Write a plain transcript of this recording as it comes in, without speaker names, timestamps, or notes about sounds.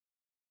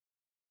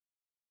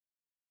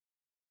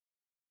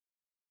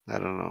I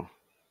don't know.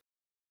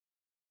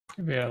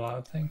 Could be a lot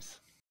of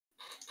things.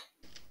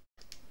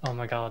 Oh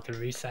my god, the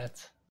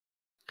reset.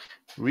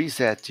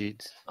 Reset,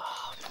 dude.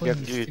 Oh, Yeah,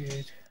 please,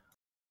 dude.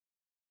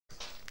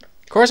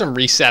 Of course I'm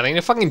resetting.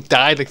 I fucking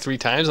died like 3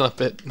 times on that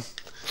bit.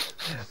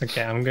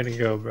 Okay, I'm gonna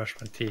go brush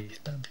my teeth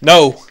then.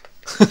 No!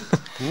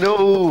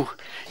 No!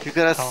 You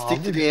gotta Oh,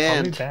 stick to the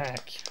end. I'll be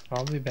back.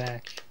 I'll be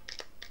back.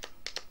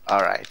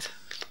 Alright.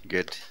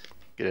 Good.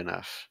 Good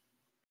enough.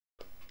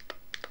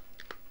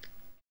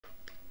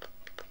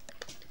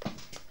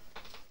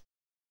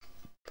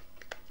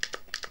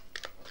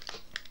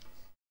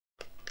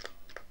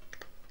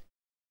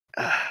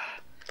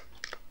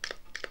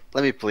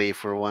 Let me play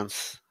for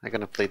once. I'm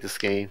gonna play this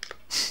game.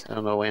 I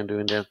don't know why I'm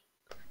doing that.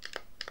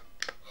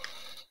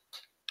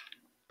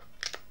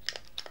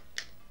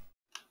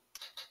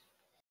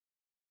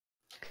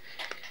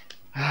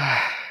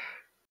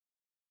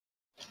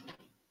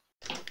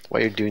 Why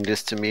are you doing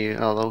this to me,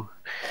 Allo?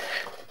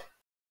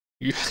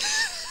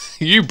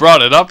 You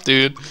brought it up,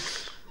 dude.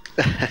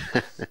 You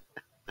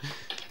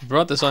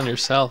brought this on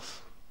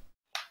yourself.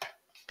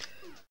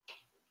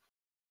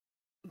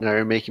 Now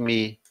you're making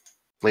me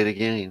play the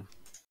game.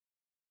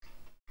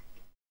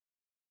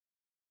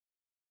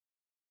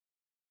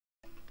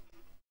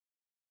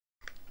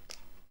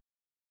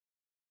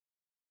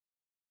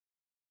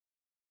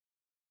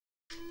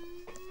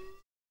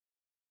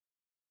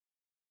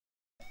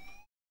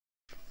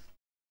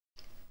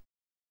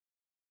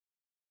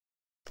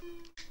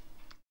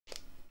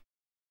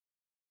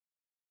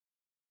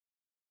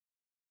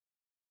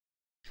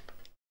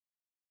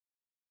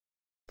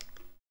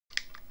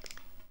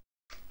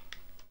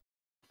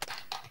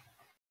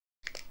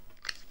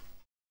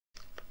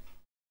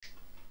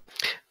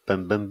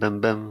 Bum bum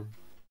bum bum.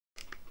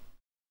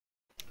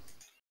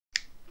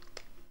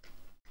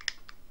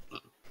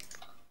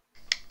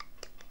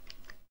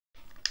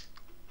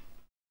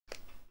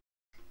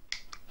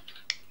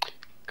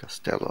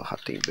 Castelo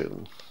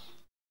boom.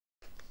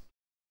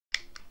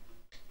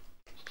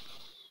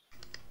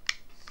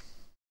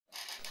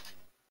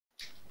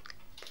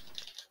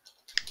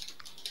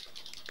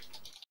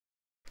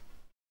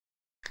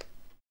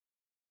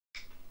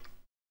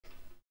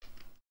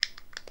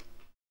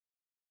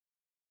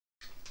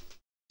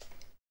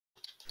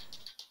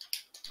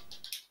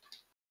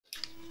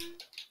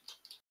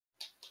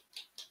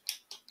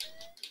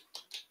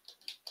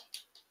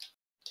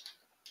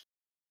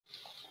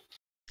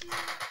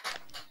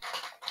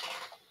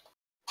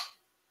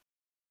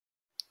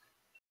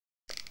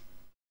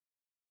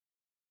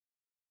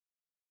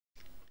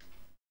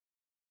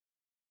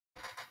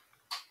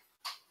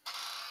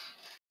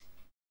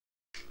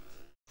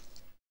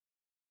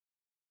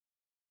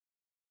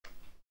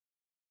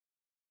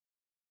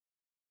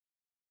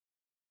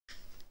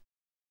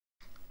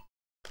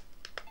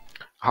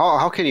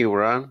 How can you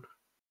run?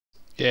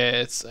 Yeah,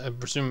 it's, I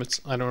presume it's,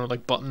 I don't know,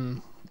 like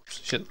button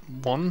shit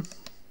 1?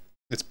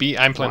 It's B.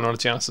 I'm playing on a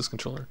Genesis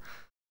controller.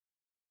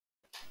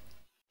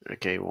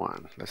 Okay,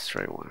 1. Let's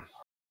try 1.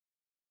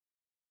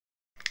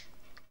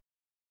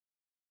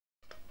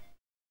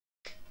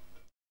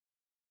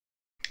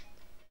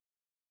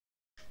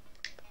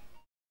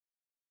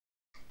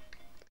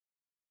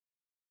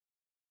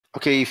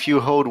 Okay, if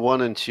you hold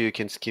 1 and 2, you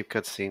can skip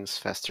cutscenes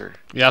faster.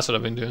 Yeah, that's what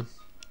I've been doing.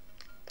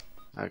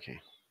 Okay.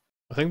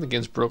 I think the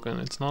game's broken.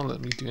 It's not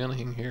letting me do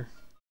anything here.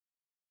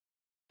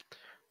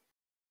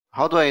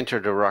 How do I enter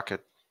the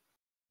rocket?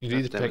 You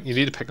need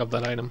to pick up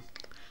that item.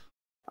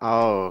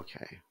 Oh,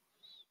 okay.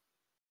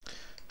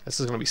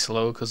 This is gonna be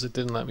slow because it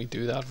didn't let me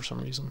do that for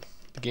some reason.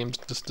 The game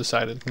just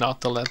decided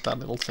not to let that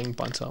little thing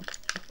bounce up,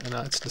 and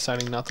now it's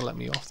deciding not to let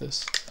me off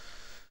this.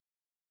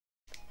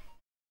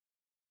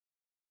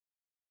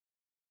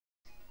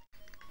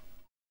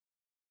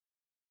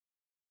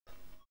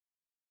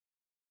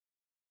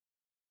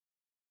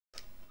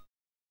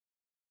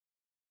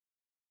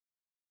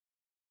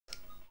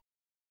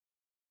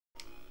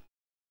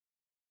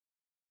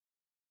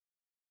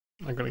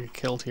 I'm gonna get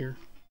killed here.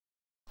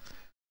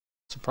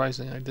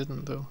 Surprisingly, I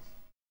didn't though.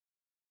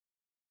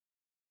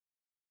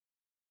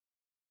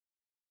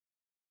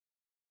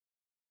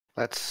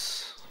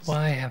 Let's.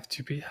 Why haven't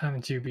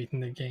you beaten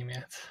the game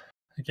yet?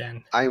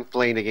 Again. I'm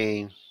playing the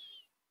game.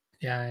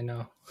 Yeah, I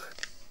know.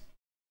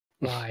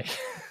 Why?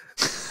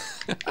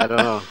 I don't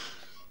know.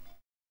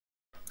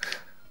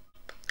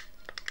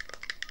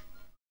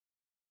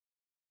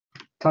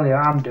 Tell you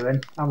what I'm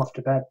doing. I'm off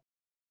to bed.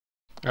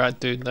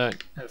 Alright, dude, no.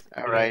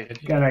 Alright.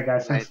 Good night,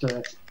 guys. Thanks for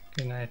this.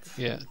 Good night.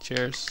 Yeah,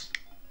 cheers.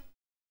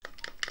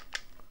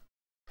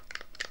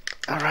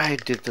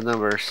 Alright, did the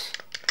numbers.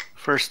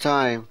 First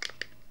time.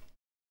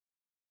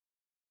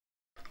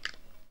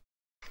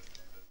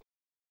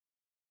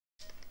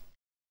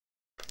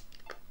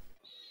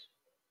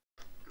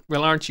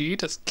 Well, aren't you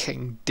just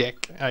King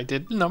Dick? I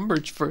did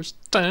numbers first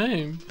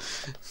time.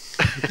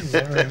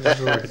 Never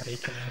remember what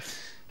bacon is.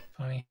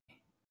 Funny.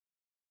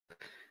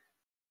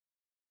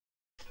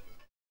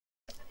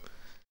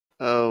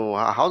 Oh,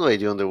 how do I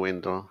do on the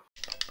window?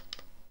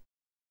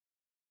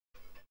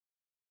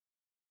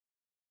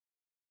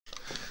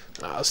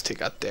 Let's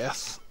take out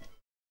death.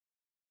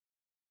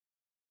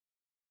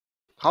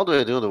 How do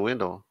I do the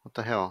window? What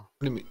the hell?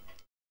 What do you mean?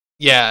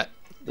 Yeah,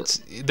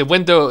 the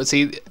window.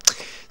 See,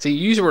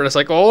 usually where it's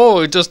like,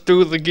 oh, just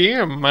do the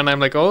game, and I'm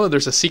like, oh,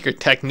 there's a secret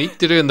technique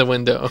to do in the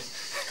window.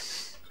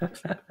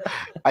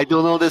 I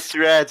don't know the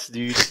strats,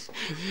 dude.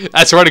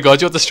 I swear to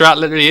God, you know what the strat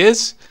literally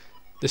is?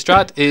 The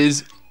strat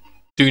is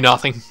do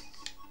nothing.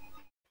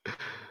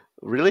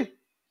 Really?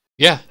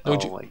 Yeah, no,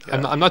 Oh my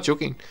God. I'm not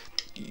joking.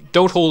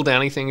 Don't hold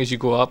anything as you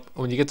go up.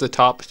 When you get to the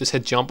top, just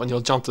hit jump and you'll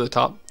jump to the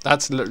top.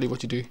 That's literally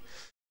what you do.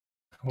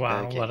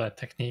 Wow, Okay. what a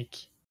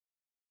technique.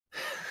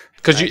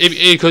 Because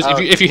Nice.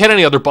 if you hit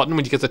any other button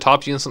when you get to the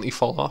top, you instantly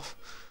fall off.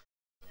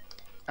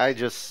 I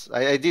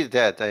did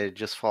that. I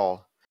just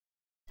fall.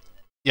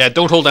 Yeah,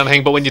 don't hold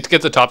anything, but when you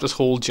get to the top, just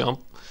hold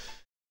jump.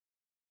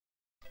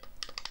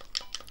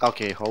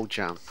 Okay, hold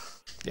jump.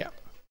 Yeah.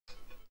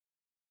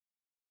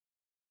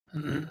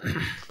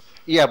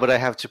 Yeah, but I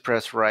have to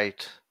press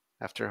right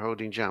after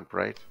holding jump,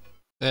 right?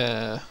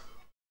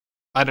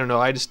 I don't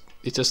know. It's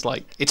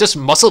just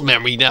muscle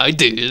memory now,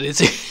 dude.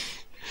 It's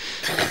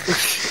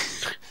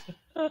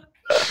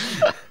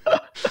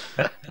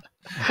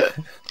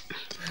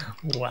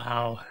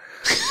Wow.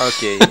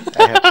 Okay,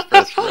 I have to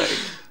press right.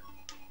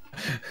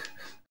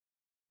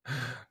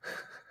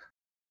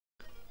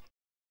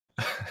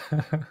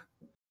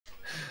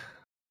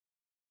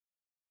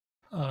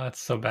 Oh, it's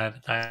so bad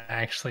that I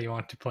actually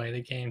want to play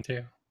the game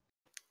too.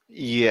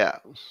 Yeah.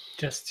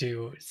 Just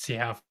to see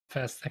how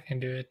fast I can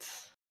do it.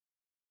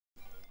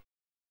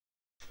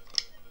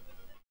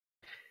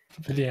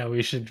 But yeah,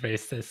 we should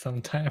race this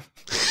sometime.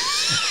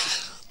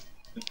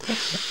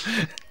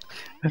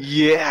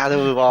 Yeah, that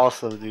was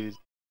awesome, dude.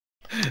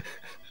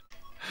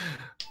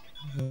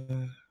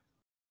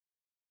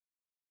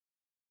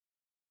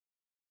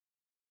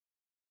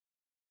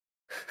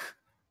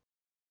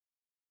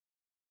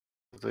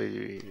 What do I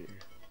do here?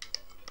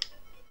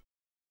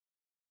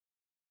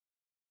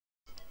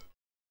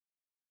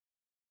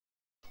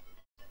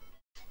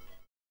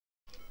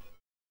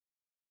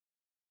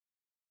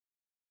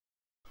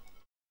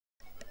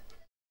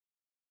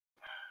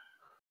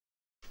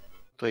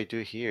 What do I do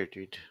here,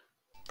 dude?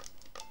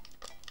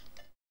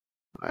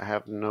 I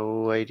have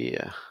no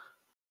idea.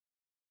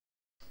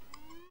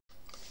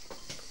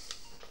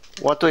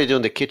 What do I do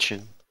in the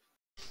kitchen?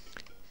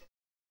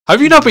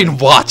 Have you not been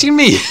watching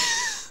me?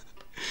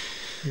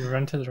 You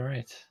run to the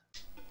right.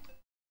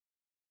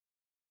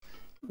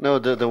 No,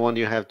 the one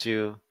you have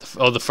to.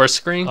 Oh, the first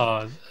screen.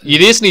 Oh, You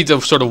just need to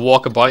sort of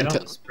walk about. get on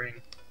And the spring.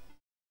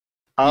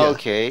 Oh, Yeah,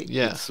 okay.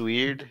 yeah. It's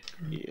weird.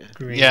 Yeah.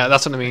 Green. yeah,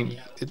 that's what I mean.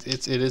 Yeah.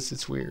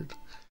 It's weird.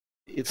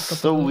 It's Look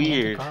up so all the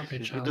weird.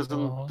 garbage It out.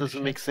 Holy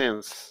doesn't make shit.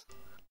 sense.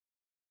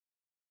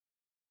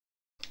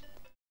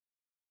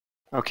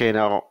 Okay,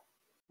 now.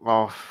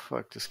 Oh,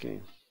 fuck this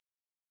game.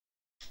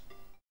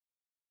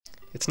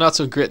 It's not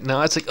so great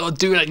now. It's like, oh,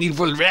 dude, I need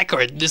world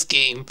record in this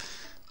game.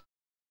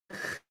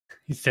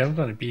 He's still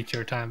gonna beat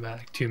your time by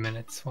like 2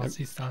 minutes once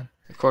he's done.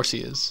 Of course he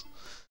is.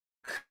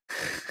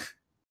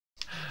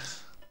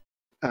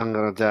 I'm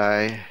gonna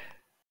die.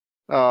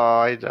 Oh,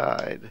 I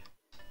died.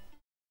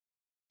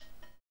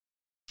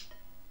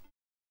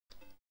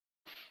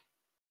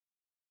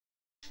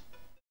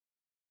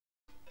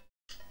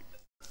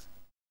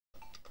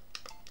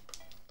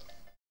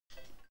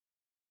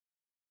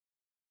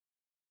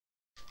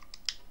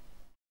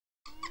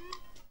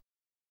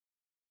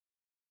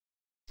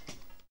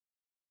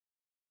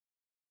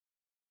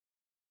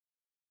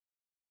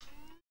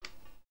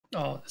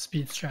 Oh, the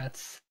speed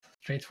strats.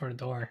 Straight for the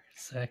door.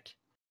 Sick.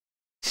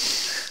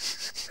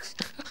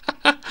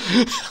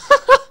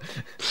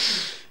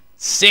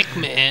 Sick,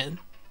 man.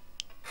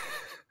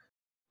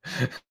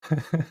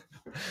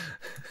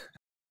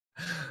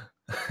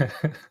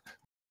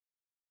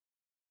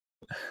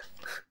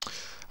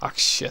 Oh,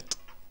 shit.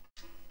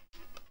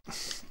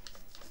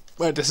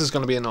 Right, this is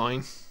going to be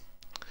annoying.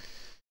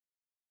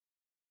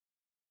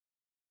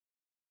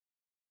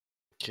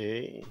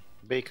 Okay.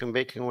 Bacon,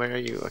 where are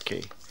you?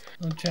 Okay.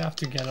 Don't you have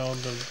to get all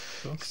the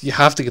books? You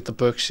have to get the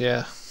books,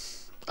 yeah.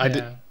 I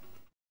did.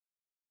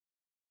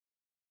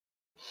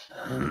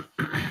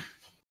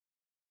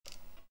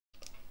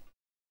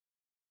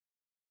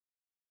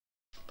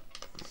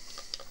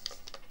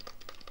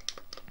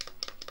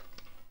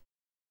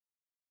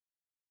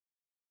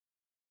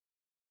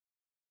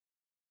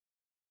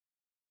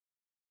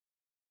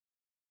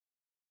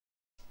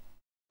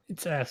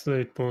 It's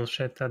absolute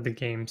bullshit that the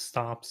game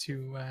stops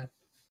you at.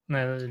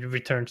 No, it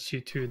returns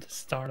you to the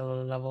start of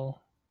the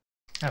level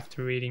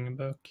after reading a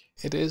book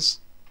It is.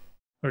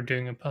 or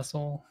doing a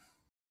puzzle.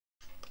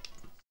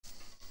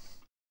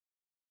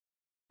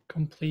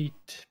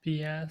 Complete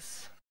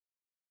BS.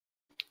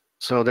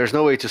 So there's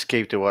no way to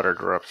escape the water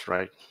drops,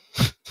 right?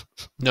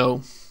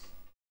 No.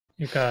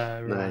 You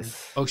gotta run.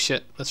 Nice. Oh,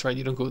 shit. That's right.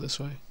 You don't go this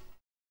way.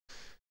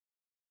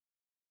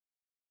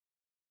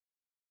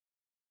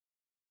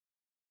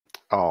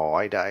 Oh,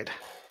 I died.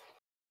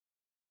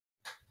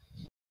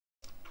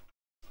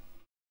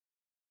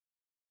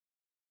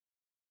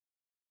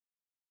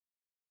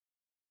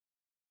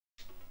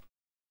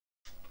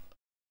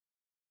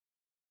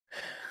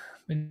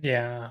 But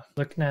yeah,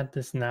 looking at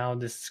this now,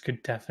 this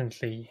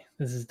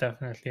is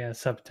definitely a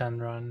sub 10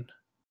 run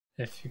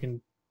if you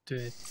can do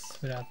it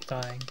without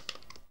dying.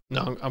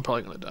 No, I'm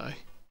probably gonna die.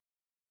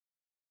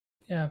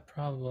 Yeah,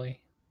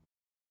 probably.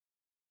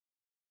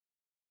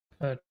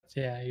 But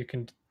yeah, you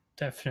can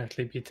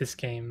definitely beat this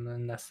game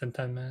in less than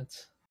 10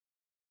 minutes.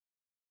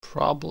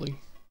 Probably.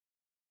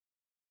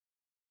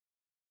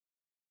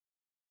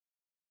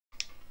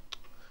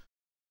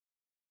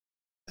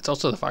 It's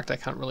also the fact I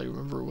can't really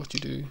remember what you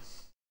do.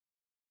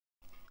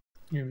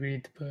 You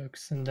read the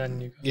books and then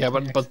you go Yeah, to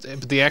the but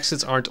the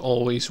exits aren't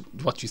always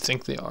what you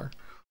think they are.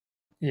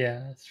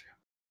 Yeah, that's true.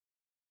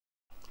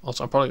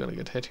 Also, I'm probably gonna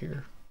get hit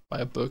here by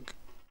a book.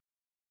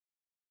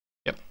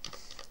 Yep.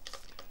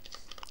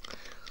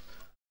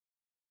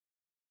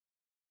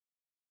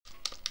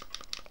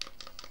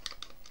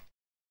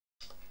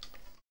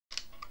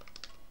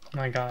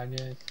 My god,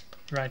 yeah,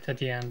 right at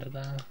the end of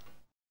that.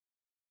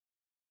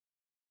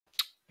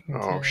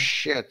 Oh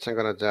shit, I'm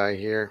gonna die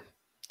here.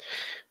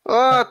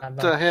 What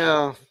the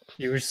hell?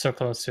 You were so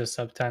close to a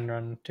sub 10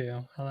 run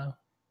too. Hello.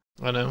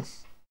 I know.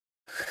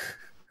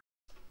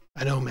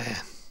 I know, man.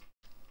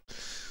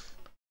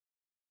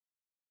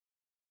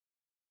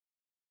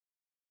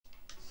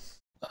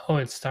 Oh,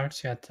 it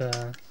starts you at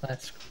the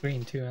last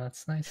screen too.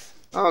 That's nice.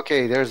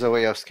 Okay, there's a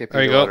way of skipping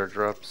There you the go. water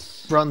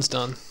drops. Run's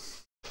done.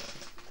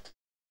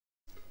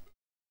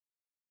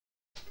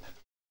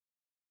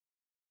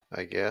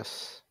 I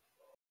guess.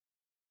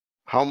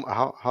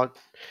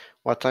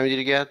 What time did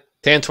you get?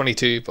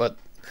 10:22, but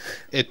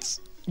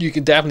you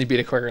can definitely beat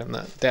it quicker than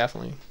that.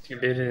 Definitely. You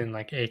beat it in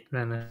like 8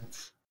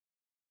 minutes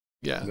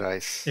Yeah.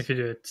 Nice. if you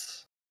do it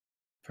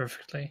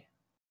perfectly.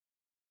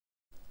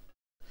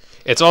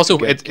 It's also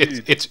Good.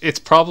 it's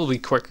probably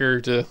quicker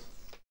to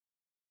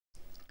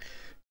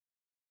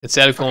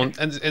instead of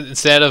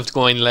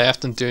going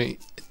left and doing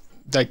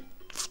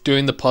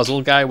the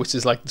puzzle guy, which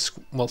is like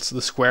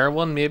the square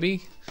one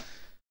maybe.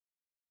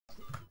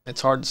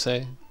 It's hard to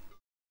say.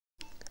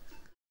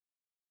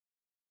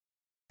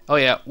 Oh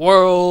yeah,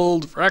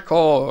 world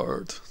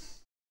record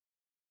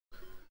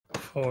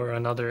For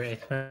another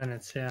 8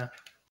 minutes, yeah.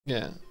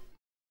 Yeah.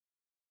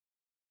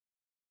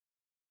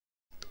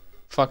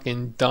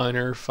 Fucking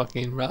downer,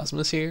 fucking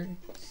Rasmus here.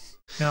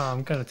 No,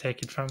 I'm gonna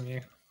take it from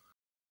you.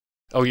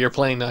 Oh, you're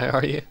playing now,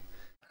 are you?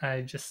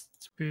 I just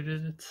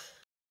booted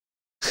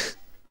it.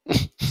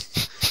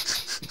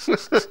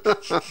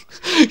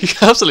 You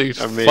absolute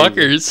Amazing.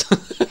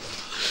 fuckers.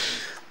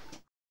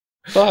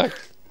 Fuck.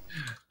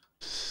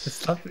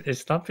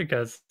 It's not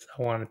because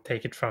I want to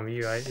take it from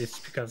you. It's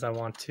because I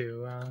want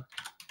to.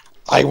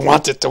 I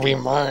want it to be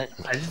mine.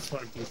 I just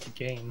want to beat the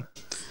game.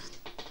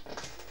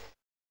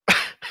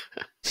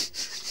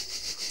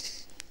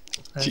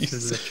 That's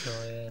Jesus.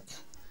 literally it.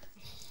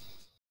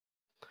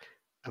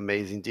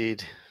 Amazing,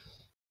 indeed.